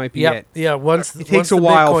all. That might be Yeah, it. yeah. Once It takes once a the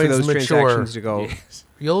while for Bitcoins those mature, transactions to go. Yes.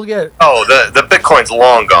 you'll get the Bitcoin's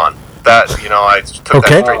long gone. That, you know, I took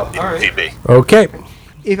Okay. that straight to alright. DB. okay.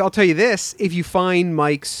 If I'll tell you this, if you find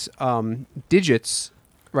Mike's digits,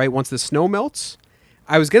 right, once the snow melts,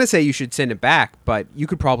 I was gonna say you should send it back, but you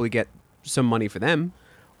could probably get some money for them.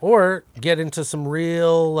 Or get into some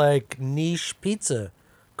real like niche pizza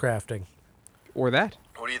crafting. Or that.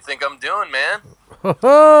 What do you think I'm doing, man?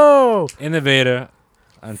 Oh, Innovator.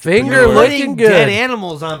 Finger entrepreneur. licking Putting good. dead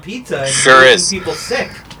animals on pizza and Sure making is. people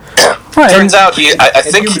sick. Turns out I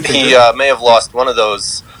think human he finger. may have lost one of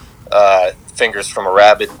those fingers from a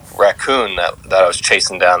rabid raccoon that I was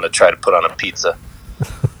chasing down to try to put on a pizza.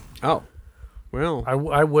 Oh. Well. I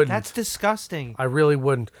wouldn't. That's disgusting. I really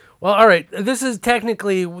wouldn't. Well, all right. This is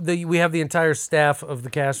technically we have the entire staff of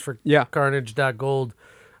the Cast for Yeah. Carnage.gold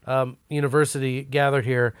University gathered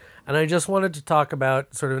here, and I just wanted to talk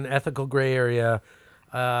about sort of an ethical gray area,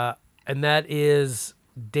 and that is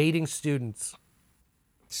dating students.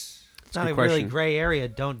 It's not good a really question. gray area.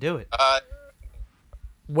 Don't do it.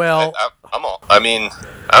 Well, I mean,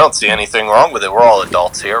 I don't see anything wrong with it. We're all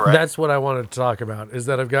adults here, right? that's what I wanted to talk about. Is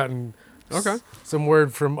that I've gotten Okay. some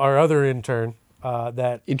word from our other intern,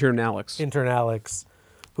 that Intern Alex. intern Alex,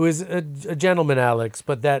 who is a gentleman, Alex,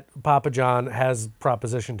 but that Papa John has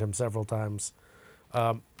propositioned him several times.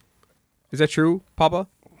 Is that true, Papa?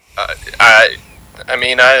 I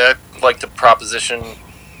mean, I'd like to proposition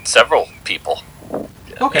several people.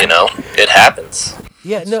 Okay. You know, it happens.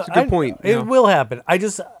 Yeah, no, a good point, It yeah. will happen. I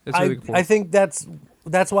just, That's a really good point. I think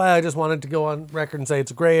that's why I just wanted to go on record and say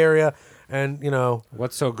it's a gray area, and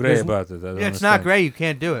What's so great about it? I don't It's not understand. great. You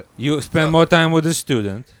can't do it. You spend more time with a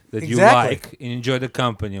student that you Exactly. like and enjoy the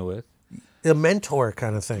company with. a mentor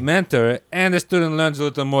kind of thing. Mentor, and the student learns a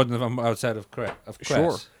little more than from outside of class.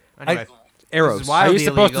 Sure. Anyway, Arrows. This is Are you wildly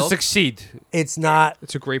supposed to illegal. succeed It's not.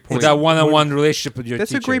 That's a great with point. that one-on-one relationship with your That's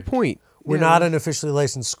teacher? a great point. We're Yeah. not an officially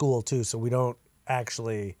licensed school, too, so we don't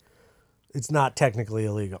actually. It's not technically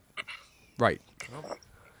illegal. Right.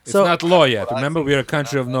 It's So- not law yet. Remember, we're a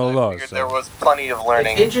country of no I laws. figured so- there was plenty of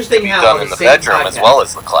learning It's interesting to be how done on in the the same bedroom as podcast- well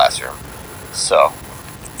as the classroom. So,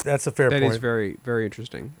 That's a fair That point. is very, very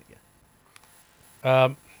interesting.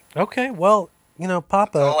 Okay, well,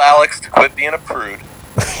 Papa. tell Alex to quit being a prude.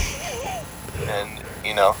 And,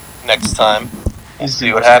 next time, we'll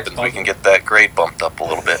see what happens. We can get that grade bumped up a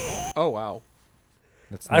little bit. Oh, wow.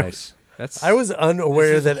 That's I- nice. That's I was unaware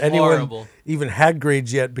This is that anyone horrible. even had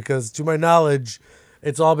grades yet because, to my knowledge,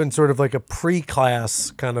 it's all been sort of like a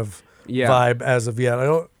pre-class kind of Yeah. vibe as of yet. I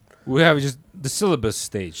don't. We have just the syllabus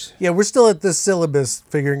stage. Yeah, we're still at the syllabus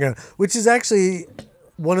figuring out, which is actually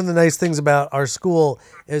one of the nice things about our school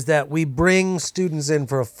is that we bring students in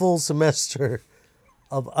for a full semester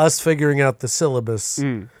of us figuring out the syllabus.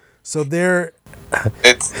 So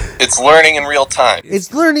It's learning in real time.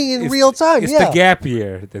 it's learning in real time. It's Yeah, the gap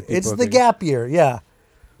year. That it's people the think. gap year. Yeah,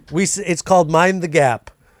 it's called Mind the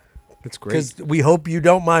Gap That's great. because we hope you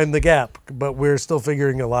don't mind the gap, but we're still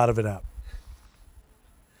figuring a lot of it out.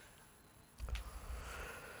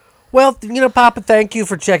 Well, Papa, thank you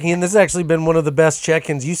for checking in. This has actually been one of the best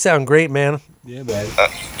check-ins. You sound great, man. Yeah, man.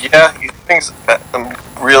 Yeah, these things. I'm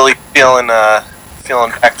really feeling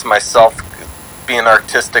back to myself, being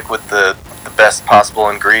artistic with the best possible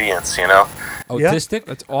ingredients. Autistic?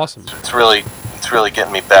 That's awesome. It's really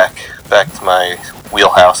getting me back to my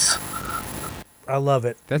wheelhouse. I love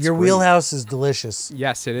it. That's Your great. wheelhouse is delicious,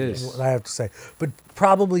 Yes, it is is. what I have to say. But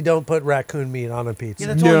probably don't put raccoon meat on a pizza. Yeah,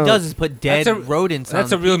 that's all No. he does is put dead That's a- rodents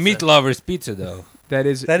That's on a real the meat pizza. lover's pizza, though. That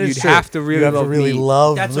is That is you'd true. have to really you have love to really meat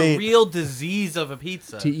love That's meat. a real disease of a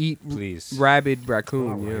pizza. to eat Please. rabid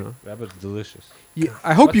raccoon. Rabbit's delicious. Yeah.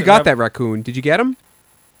 I hope What's you a got rab- that raccoon. Did you get him?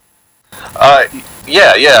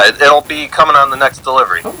 Yeah, it'll be coming on the next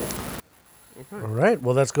delivery. All right.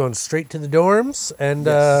 Well, that's going straight to the dorms, and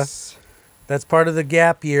Yes. that's part of the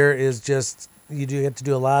gap year. Is just you do get to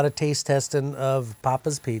do a lot of taste testing of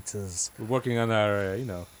Papa's pizzas. We're working on our,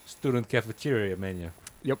 student cafeteria menu.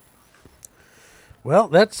 Yep. Well,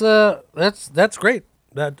 that's great.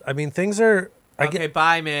 Things are. Okay,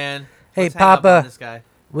 bye, man. Hey, Let's hang up on Papa. this guy.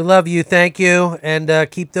 We love you. Thank you, and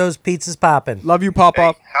keep those pizzas popping. Love you,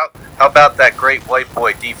 Papa. Hey, how about that great white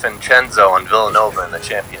boy DiVincenzo on Villanova in the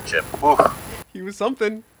championship? Oof, He was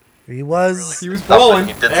something. He was. He was something. balling.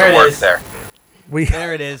 He did There some it work is. there. We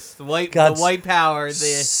There it is. The Got white power. The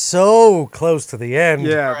so close to the end.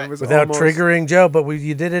 Yeah, that was Without almost- triggering Joe, but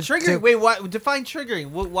you did it. triggering. Wait, why? Define triggering.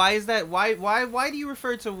 Why is that? Why do you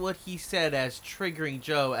refer to what he said as triggering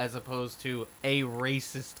Joe as opposed to a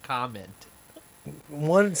racist comment?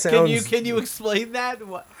 One sounds. Can you explain that?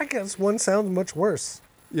 What? I guess one sounds much worse.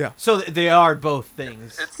 Yeah. So they are both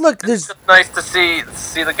things. Look, It's there's. just nice to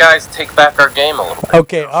see the guys take back our game a little bit.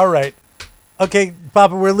 Okay, all right. Okay,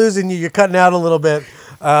 Papa, we're losing you. You're cutting out a little bit.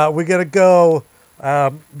 We gotta go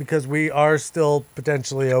because we are still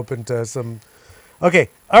potentially open to some. Okay,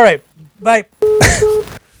 all right. Bye.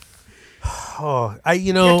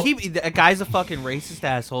 A guy's a fucking racist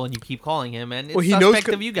asshole, and you keep calling him, and it's Well, he knows suspect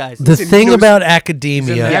co- of you guys. The Listen, he thing knows- about He's a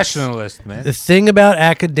academia. nationalist, man. The thing about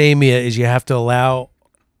academia is you have to allow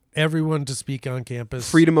everyone to speak on campus.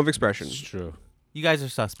 Freedom of expression. It's true. You guys are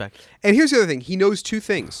suspect. And here's the other thing. He knows two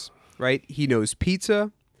things, right? He knows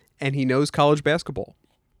pizza and he knows college basketball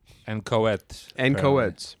And co-ed. and apparently.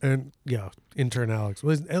 co-eds. And yeah, intern Alex.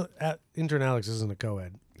 Well, intern Alex isn't a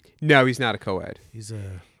co-ed. No, he's not a co-ed. He's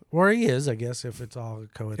a, or he is, I guess, if it's all a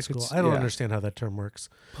co-ed If school. it's- I don't yeah. understand how that term works.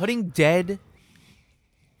 Putting dead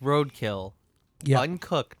roadkill Yeah,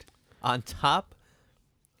 uncooked on top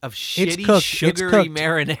of shitty cooked. It's sugary cooked.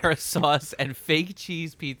 marinara sauce and fake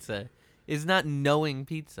cheese pizza is not knowing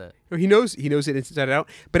pizza. He knows it inside out.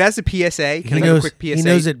 But as a PSA, can I he give knows. a quick PSA? He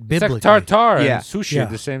knows it It's biblically. like tartare Yeah. and sushi Yeah.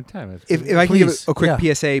 at the same time. If I can give Please, a quick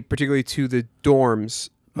yeah. PSA, particularly to the dorms,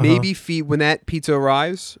 maybe feed when that pizza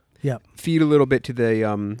arrives, Yep. feed a little bit to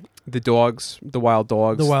the dogs, the wild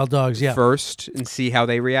dogs. The wild dogs, yeah. First, and see how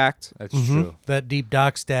they react. That's Mhm. true. That Deep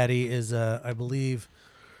Doc's daddy is, I believe,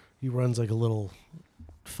 he runs like a little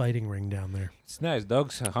fighting ring down there. It's nice.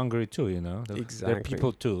 Dogs are hungry too, you know. They're Exactly.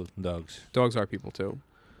 people too, dogs. Dogs are people too.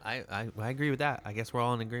 I agree with that. I guess we're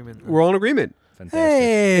all in agreement. We're all in agreement. Fantastic.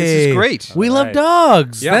 Hey, This is great. We love Alright.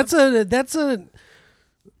 dogs. Yeah. That's a.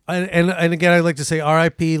 And again, I'd like to say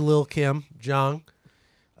R.I.P. Lil Kim Jong,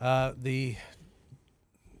 the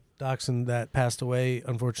dachshund that passed away,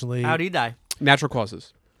 unfortunately. How'd he die? Natural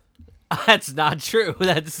causes. That's not true.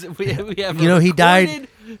 That's we have. You know, he died.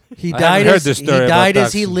 recorded He I died haven't heard as this he story died about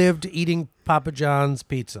as he dachshund. lived eating Papa John's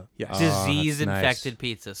pizza. Yes. disease-infected nice.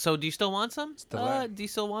 pizza. So, do you still want some? Do you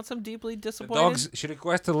still want some? Deeply The disappointed. dogs should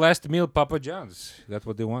request the last meal, Papa John's. That's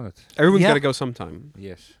what they wanted. Everyone's Yeah. got to go sometime.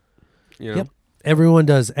 Yes. You know? Yep. Everyone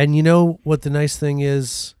does. And you know what the nice thing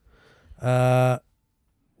is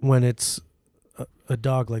when it's a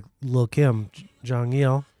dog like Lil Kim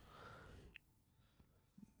Jong-il?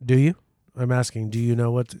 Do you? I'm asking, do you know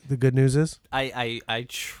what the good news is? I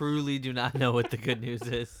truly do not know what the good news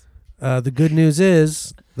is. The good news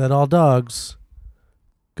is that all dogs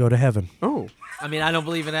go to heaven. Oh. I mean, I don't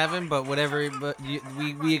believe in heaven, but whatever. But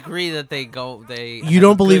we agree that they go. You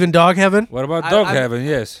don't believe in dog heaven? What about I- dog I'm- heaven?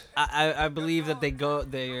 Yes. I believe that they go.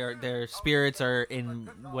 Their spirits are in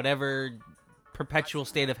whatever perpetual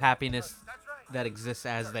state of happiness that exists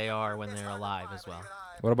as they are when they're alive as well.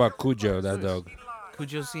 What about Cujo, that dog?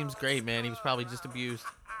 Cujo seems great, man. He was probably just abused.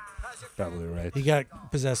 Probably right. He got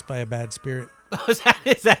possessed by a bad spirit.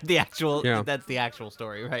 Is that the actual? Yeah. That's the actual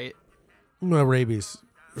story, right? No, rabies.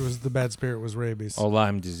 It was the bad spirit was rabies. Or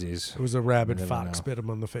Lyme disease. It was a rabid Never fox know. bit him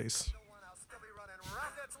on the face.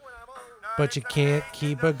 But you can't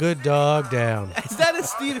keep a good dog down. Is that a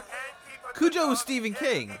Steve? Cujo was Stephen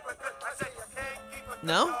King.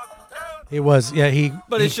 No, It was, yeah,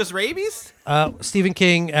 but it's just rabies. Stephen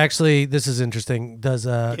King, actually, this is interesting, does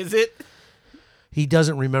Is it? he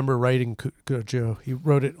doesn't remember writing Cujo. He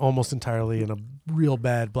wrote it almost entirely in a real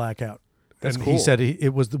bad blackout. That's and cool. he said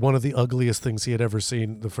it was one of the ugliest things he had ever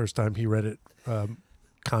seen the first time he read it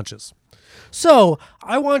conscious. So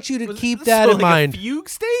I want you to keep that in mind. A fugue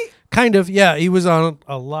state. Kind of, yeah. He was on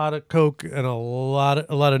a lot of coke and a lot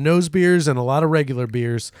of nose beers and a lot of regular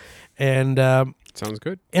beers, and Sounds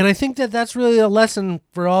good. I think that that's really a lesson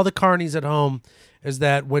for all the carnies at home, is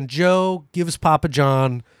that when Joe gives Papa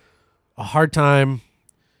John a hard time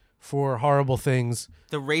for horrible things,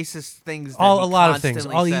 The racist things. That a he lot of things,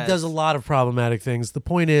 constantly he says. does a lot of problematic things. The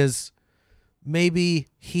point is, maybe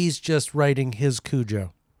he's just writing his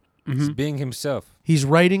Cujo. He's being himself. He's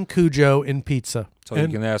writing Cujo in pizza That's all you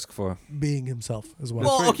and can ask for. being himself as well.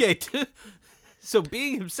 Well, okay. So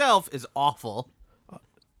being himself is awful.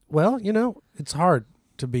 Well, you know, it's hard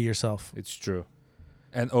to be yourself. It's true.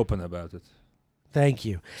 And open about it. Thank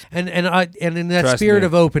you. And in that Trust spirit me.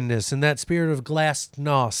 of openness and that spirit of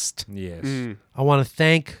glasnost, Yes. I want to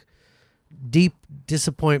thank deep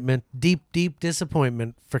disappointment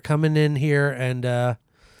for coming in here and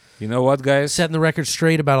You know what, guys? setting the record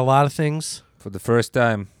straight about a lot of things. For the first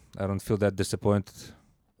time, I don't feel that disappointed.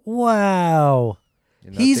 Wow.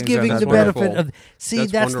 You know, He's things are giving not the working. benefit of see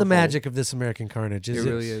That's that's the wonderful. magic of This American Carnage. It Is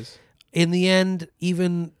really is. In the end,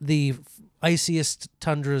 even the iciest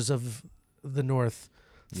tundras of the north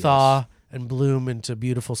thaw and bloom into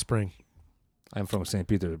beautiful spring. I'm from St.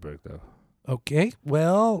 Petersburg, though. Okay,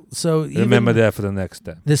 well, so even Remember that for the next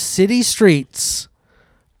time. the city streets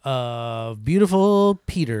of beautiful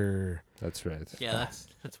Peter. That's right. Yeah,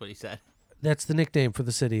 that's what he said. That's the nickname for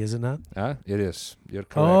the city, is it not? It is. You're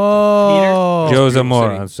correct. Oh, Joe's a Beautiful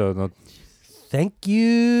moron, so not. thank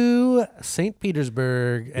you, St.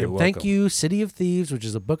 Petersburg, and You're thank welcome. you, City of Thieves, which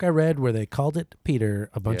is a book I read where they called it Peter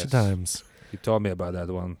a bunch of Yes. times. He told me about that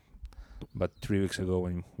one about 3 weeks ago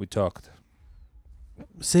when we talked.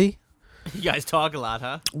 See, You guys talk a lot,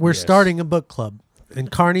 huh? we're Yes. starting a book club. And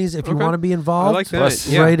Carnies, if you Okay. want to be I involved, like that. Plus-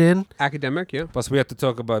 Yeah. write in Academic, yeah. Plus, we have to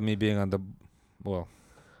talk about me being on the, well,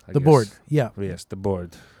 I the guess- board. Yeah, Yes, the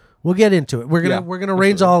board. we'll get into it. We're Yeah, gonna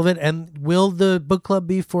arrange absolutely. all of it. And will the book club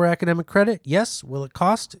be for academic credit? Yes. Will it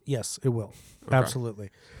cost? Yes, it will. Okay. Absolutely.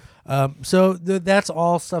 So that's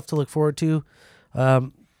all stuff to look forward to.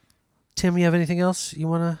 Tim, you have anything else you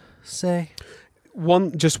want to say?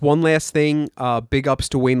 Just one last thing. Big ups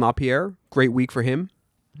to Wayne LaPierre. Great week for him.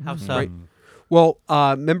 How so? Right. Well,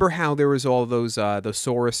 remember how there was all those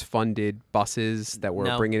Soros-funded buses that were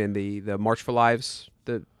No. bringing in the March for Lives,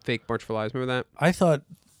 the fake March for Lives? Remember that? I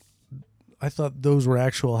thought those were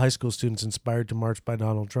actual high school students inspired to march by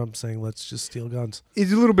Donald Trump, saying "Let's just steal guns."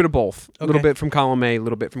 It's a little bit of both. A little Okay. bit from column A, a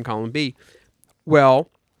little bit from column B. Well,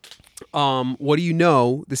 What do you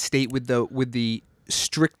know? The state with the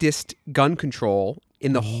strictest gun control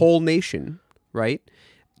in the whole nation, right?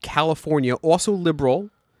 California, also liberal,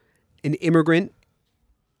 an immigrant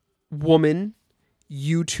woman,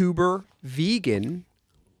 YouTuber, vegan,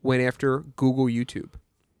 went after Google YouTube.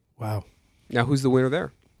 Wow. Now, who's the winner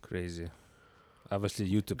there? Crazy. Obviously,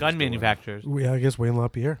 YouTube. Gun manufacturers. I guess Wayne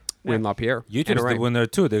LaPierre. Wayne LaPierre. YouTube's NRA. the winner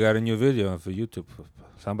too. They got a new video for YouTube.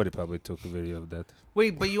 Somebody probably took a video of that.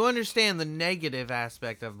 Wait, but you understand the negative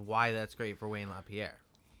aspect of why that's great for Wayne LaPierre.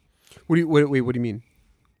 What do you mean?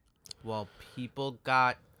 Well, people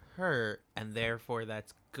got hurt, and therefore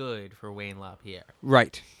that's good for Wayne LaPierre.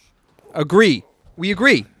 Right. Agree. We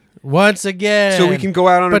agree. Once again. So we can go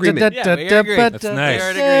out on agreement. Yeah, we agree. That's nice.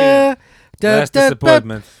 We're Last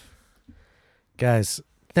disappointment. Guys,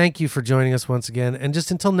 thank you for joining us once again. And just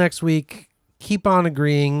until next week, keep on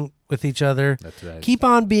agreeing with each other. That's right. Keep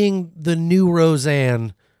on being the new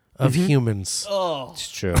Roseanne of humans. Oh. It's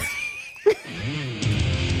true.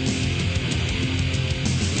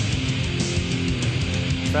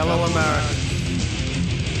 Fellow Americans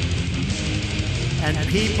and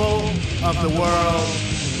people of the world,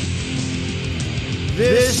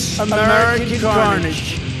 this American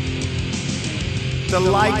carnage, the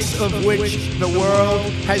likes of which the world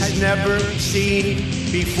has never seen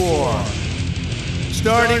before,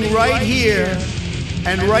 starting right here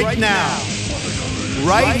and right now,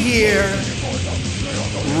 right here,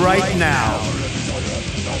 right now.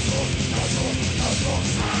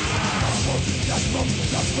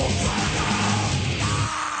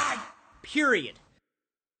 Period.